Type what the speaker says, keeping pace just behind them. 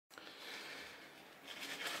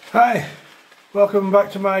Hi, welcome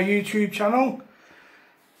back to my YouTube channel.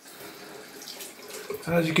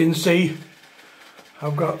 As you can see,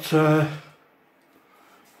 I've got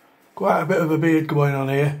quite a bit of a beard going on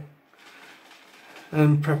here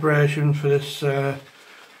in preparation for this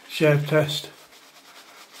shave test.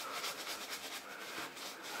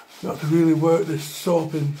 Got to really work this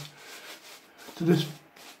soap in to this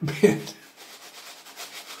beard.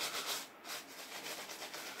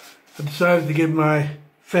 I decided to give my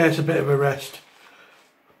face a bit of a rest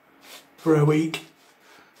for a week,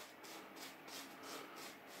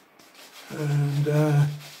 and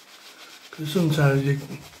because sometimes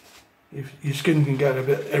your skin can get a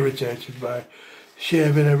bit irritated by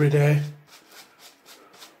shaving every day,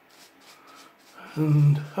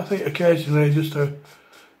 and I think occasionally just a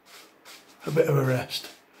bit of a rest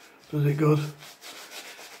does it good.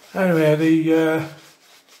 Anyway, the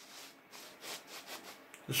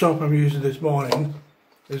soap I'm using this morning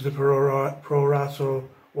is the Pro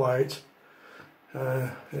White.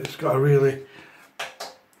 It's got a really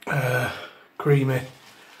creamy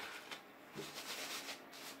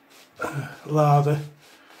lather,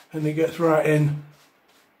 and it gets right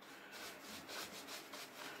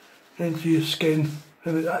into your skin,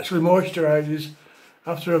 and it actually moisturises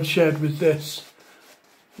after I've shaved with this.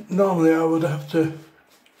 Normally I would have to,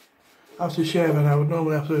 after shaving I would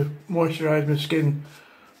normally have to moisturise my skin,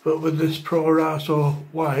 but with this Pro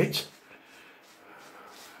White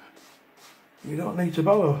you don't need to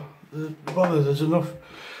bother. There's enough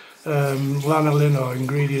lanolin or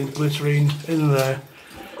ingredient glycerine in there.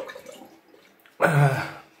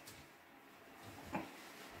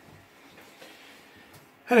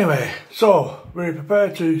 Anyway, so we're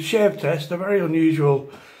prepared to shave test a very unusual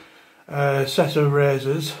set of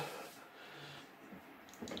razors.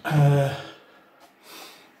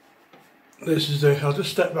 This is the, I'll just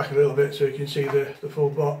step back a little bit so you can see the full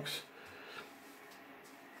box.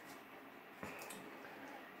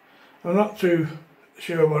 I'm not too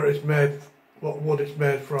sure what it's made, what wood it's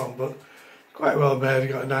made from, but quite well made.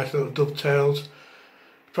 It's got a nice little dovetails,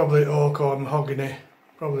 probably oak or mahogany,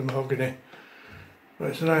 probably mahogany, but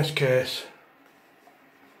it's a nice case.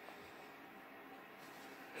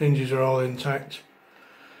 Hinges are all intact,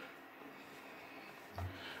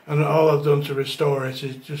 and all I've done to restore it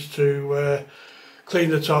is just to clean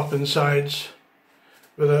the top and sides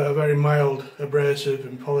with a very mild abrasive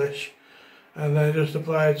and polish, and then just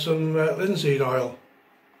applied some linseed oil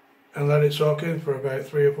and let it soak in for about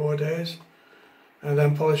 3 or 4 days, and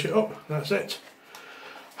then polish it up. That's it.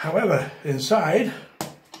 However, inside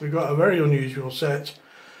we've got a very unusual set.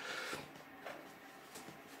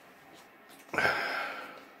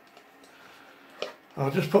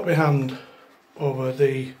 I'll just put my hand over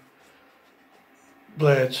the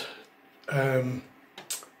blades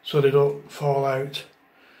so they don't fall out.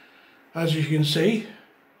 As you can see,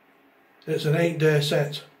 it's an 8-day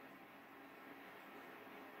set,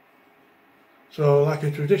 so like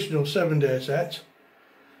a traditional 7-day set,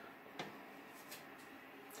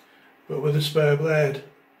 but with a spare blade.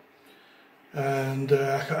 And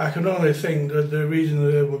I can only think that the reason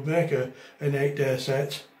they would make an 8-day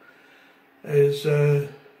set is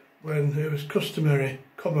when it was customary,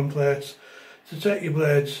 commonplace, to take your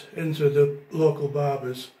blades into the local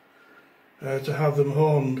barbers to have them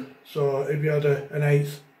honed. So if you had an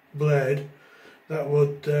 8th blade, that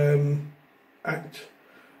would act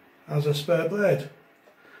as a spare blade.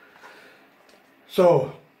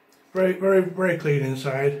 So very, very, very clean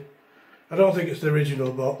inside. I don't think it's the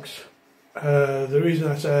original box. The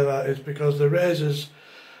reason I say that is because the razors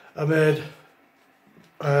are made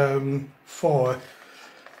for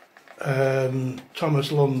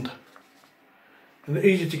Thomas Lund, and they're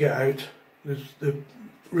easy to get out. They're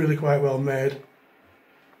really quite well made.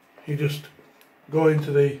 You just go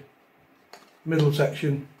into the middle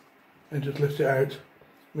section and just lift it out.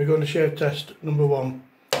 We're going to shave test number 1.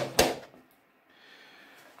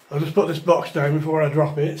 I'll just put this box down before I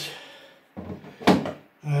drop it.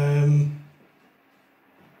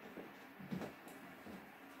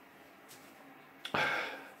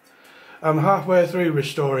 I'm halfway through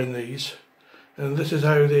restoring these, and this is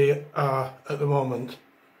how they are at the moment,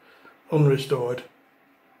 unrestored.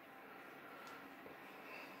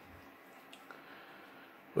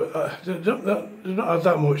 But they're not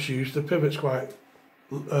that much use. The pivot's quite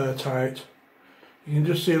tight. You can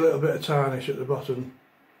just see a little bit of tarnish at the bottom,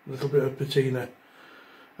 a little bit of patina,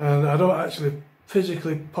 and I don't actually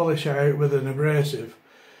physically polish it out with an abrasive.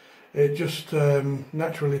 It just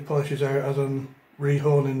naturally polishes out as I'm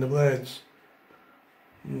rehoning the blades.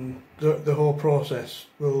 The whole process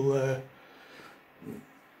will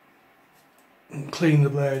clean the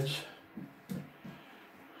blades.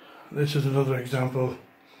 This is another example.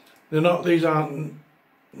 These aren't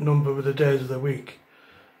numbered with the days of the week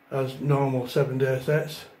as normal 7-day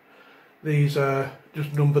sets. These are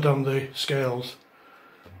just numbered on the scales.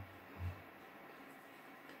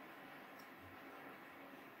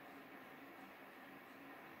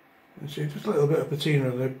 You see just a little bit of patina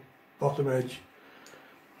on the bottom edge.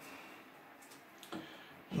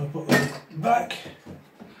 So I'll put that back.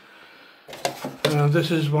 And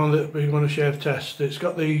this is one that we want to shave test. It's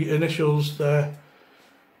got the initials there,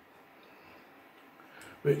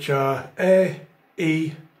 which are A,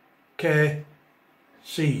 E, K,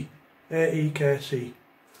 C. A, E, K, C.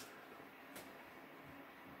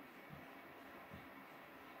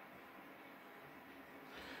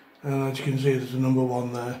 And as you can see, there's a number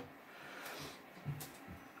 1 there.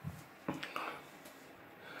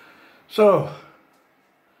 So,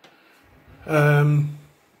 the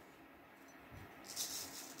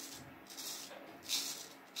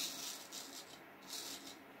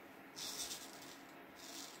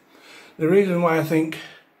reason why I think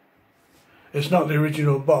it's not the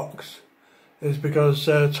original box is because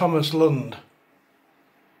Thomas Lund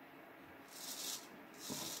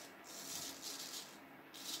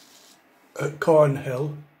at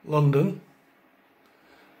Cornhill, London,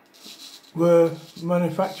 were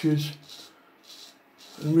manufacturers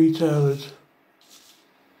and retailers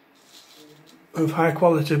of high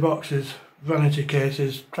quality boxes, vanity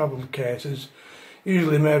cases, travel cases,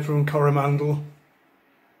 usually made from Coromandel.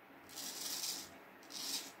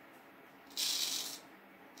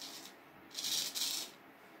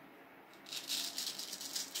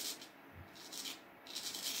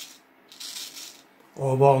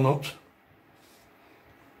 Or walnut.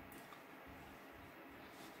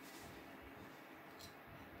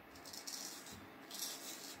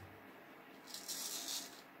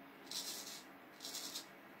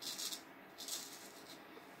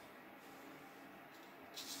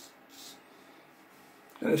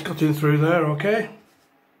 And it's cutting through there, okay.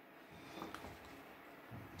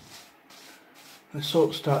 The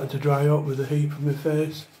soap's started to dry up with the heat from my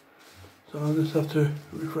face, so I'll just have to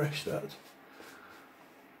refresh that.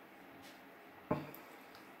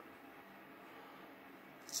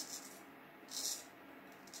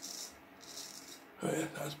 Oh yeah,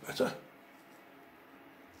 that's better.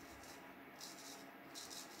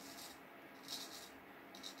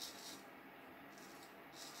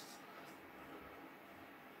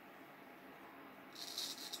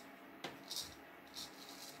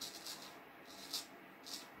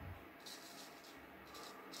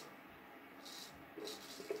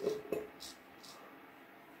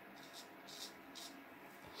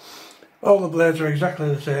 All the blades are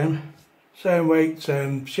exactly the same weight,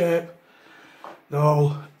 same shape. They're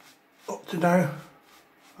all up to now.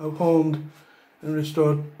 I've honed and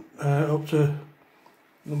restored up to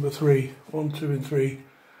number 3, 1, 2 and 3.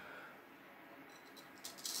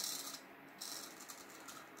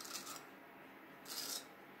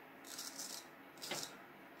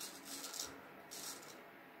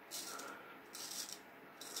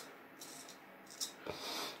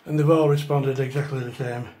 And they've all responded exactly the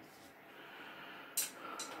same.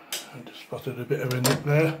 I just spotted a bit of a nick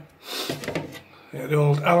there. Yeah, the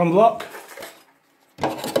old Allen block.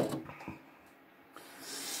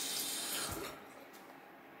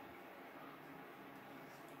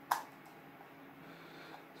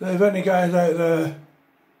 So if any guys out there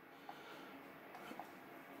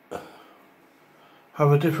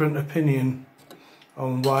have a different opinion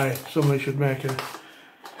on why somebody should make an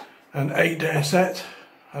 8-day set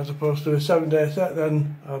as opposed to a 7-day set,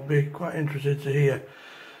 then I'd be quite interested to hear.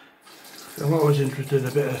 I'm always interested in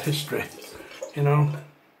a bit of history, you know,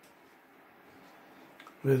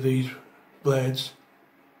 with these blades.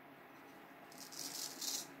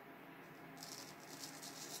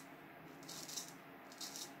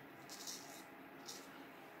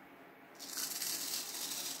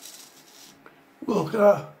 Look at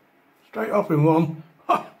that, straight up in one.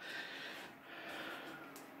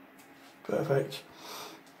 Perfect.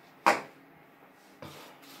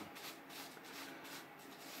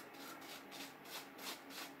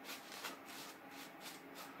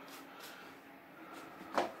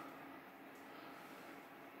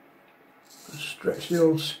 Stretch the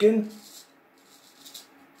old skin.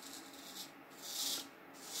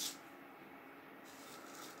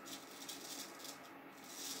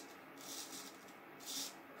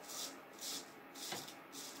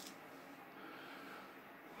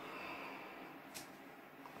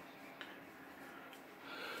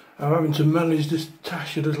 I'm having to manage this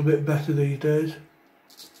tash a little bit better these days.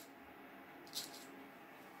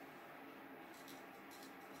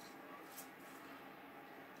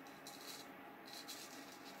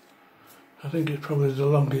 I think it's probably the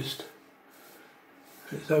longest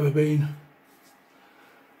it's ever been.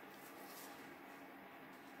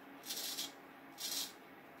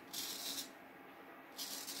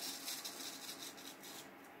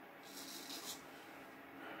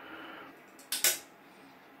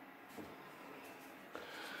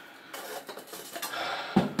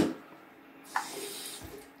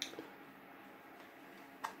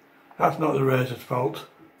 That's not the razor's fault.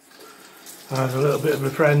 I had a little bit of a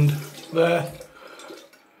friend there.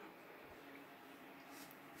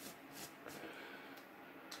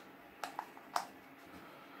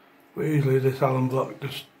 But usually this Allen block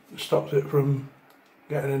just stops it from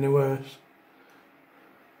getting any worse.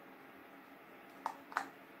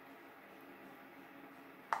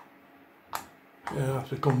 Yeah, I'll have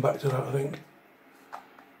to come back to that, I think.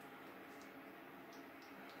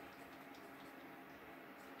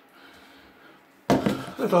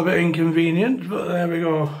 A little bit inconvenient, but there we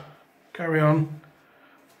go. Carry on.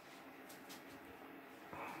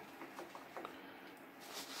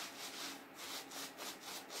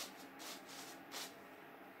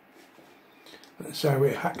 Let's see how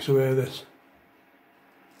it hacks away this.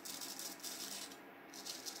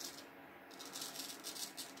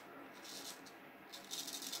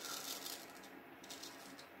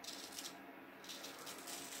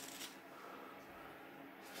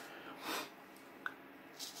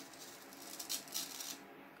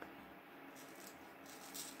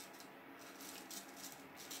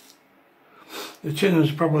 The chin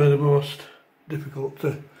is probably the most difficult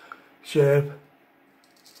to shape.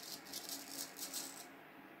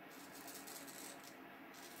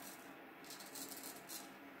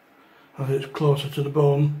 As it's closer to the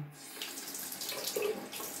bone.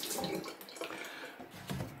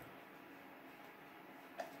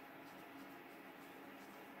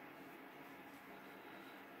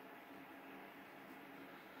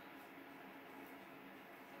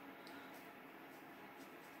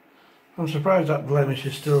 I'm surprised that blemish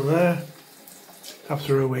is still there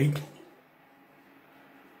after a week.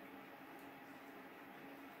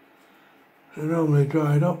 It normally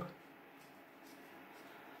dried up.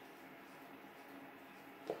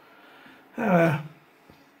 How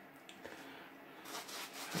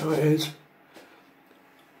it is.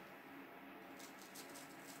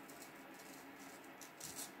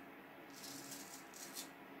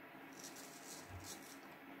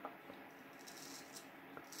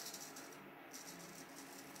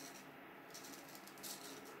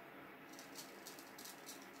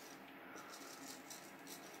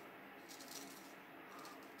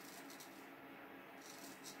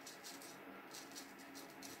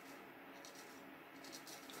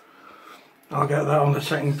 I'll get that on the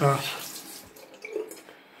second pass.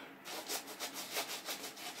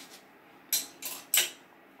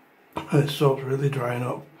 This soap's really drying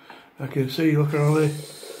up. I can see, look at all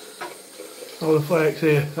the flakes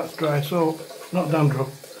here. That's dry soap, not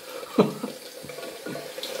dandruff.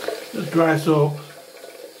 Just dry soap.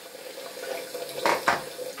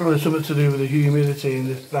 Probably something to do with the humidity in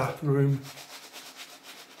this bathroom.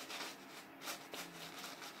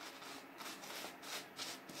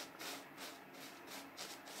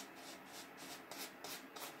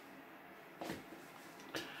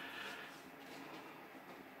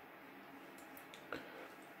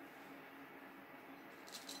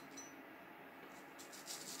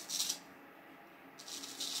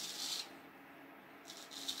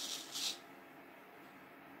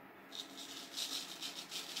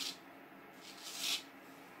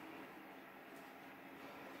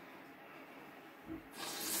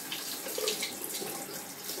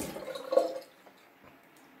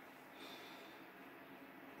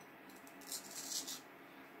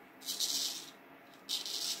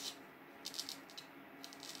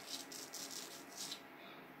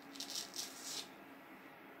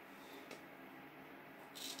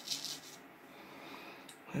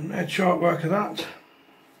 I made short work of that.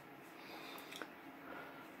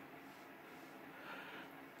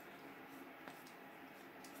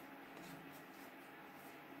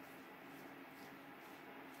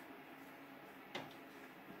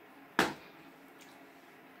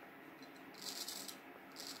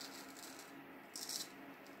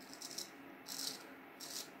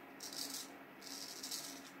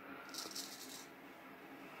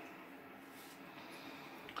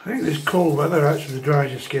 I think this cold weather actually dries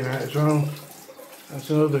your skin out as well. That's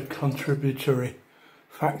another contributory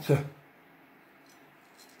factor.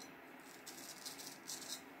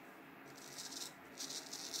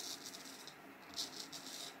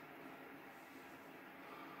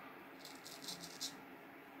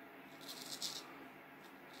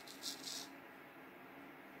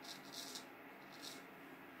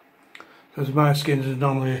 because my skin is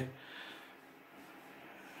normally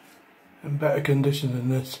in better condition than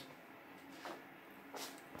this.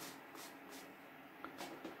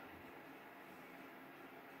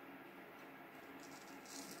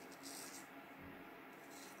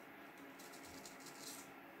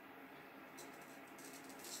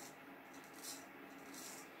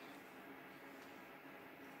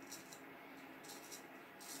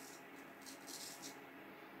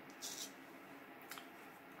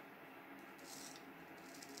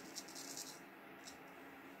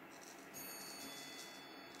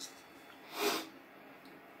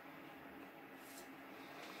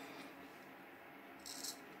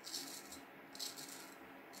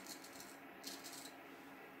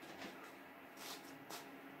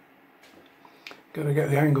 Got to get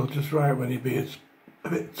the angle just right when your beard's a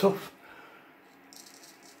bit tough.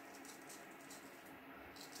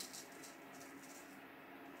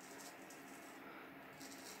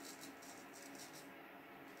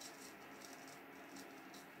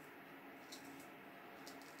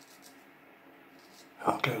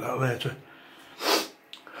 I'll get that later.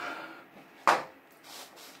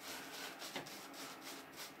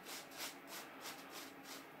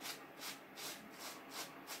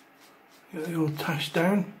 Get the old tash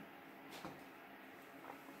down.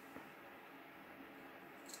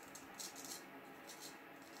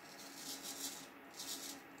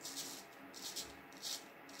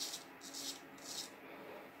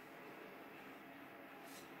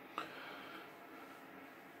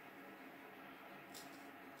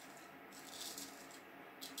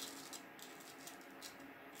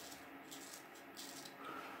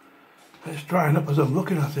 It's drying up as I'm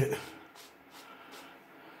looking at it.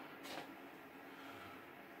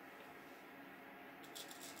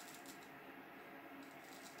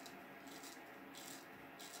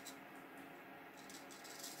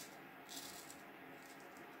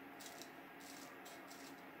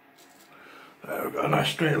 There, we've got a nice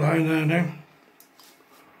straight line there now.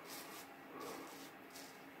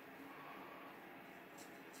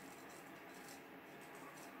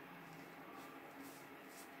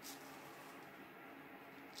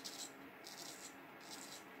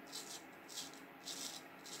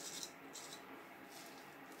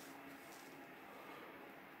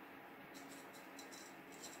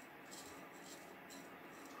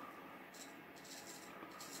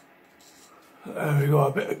 There we go,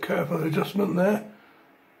 a bit of careful adjustment there.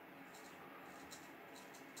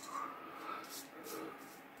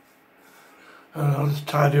 And I'll just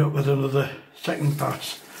tidy up with another second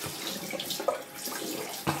pass.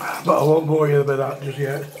 But I won't bore you with that just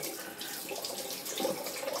yet.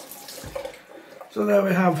 So there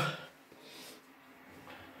we have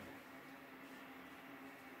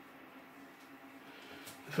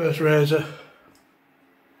the first razor.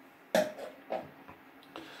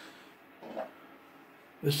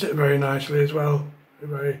 They sit very nicely as well. They're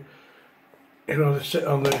very, you know, they sit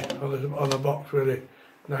on the box really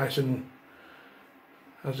nice and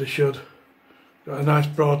as they should. Got a nice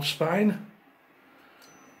broad spine,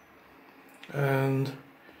 and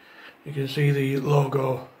you can see the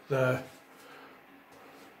logo there.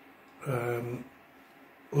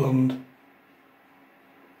 Lund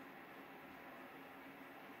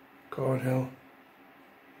Cornhill,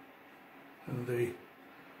 and the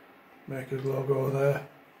maker's logo there.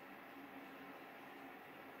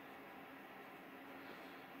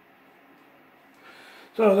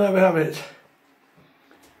 So there we have it.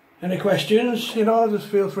 Any questions, you know, just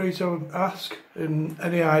feel free to ask, and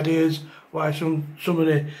any ideas why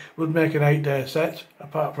somebody would make an 8-day set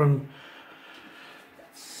apart from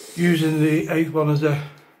using the 8th one as a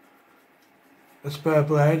spare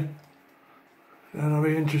blade, and I'll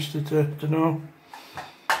be interested to know.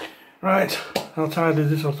 Right, I'll tidy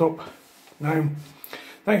this up now.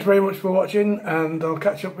 Thanks very much for watching, and I'll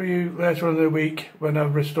catch up with you later on in the week when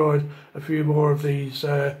I've restored a few more of these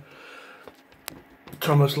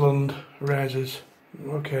Thomas Lund razors.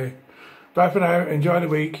 Okay, bye for now, enjoy the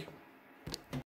week.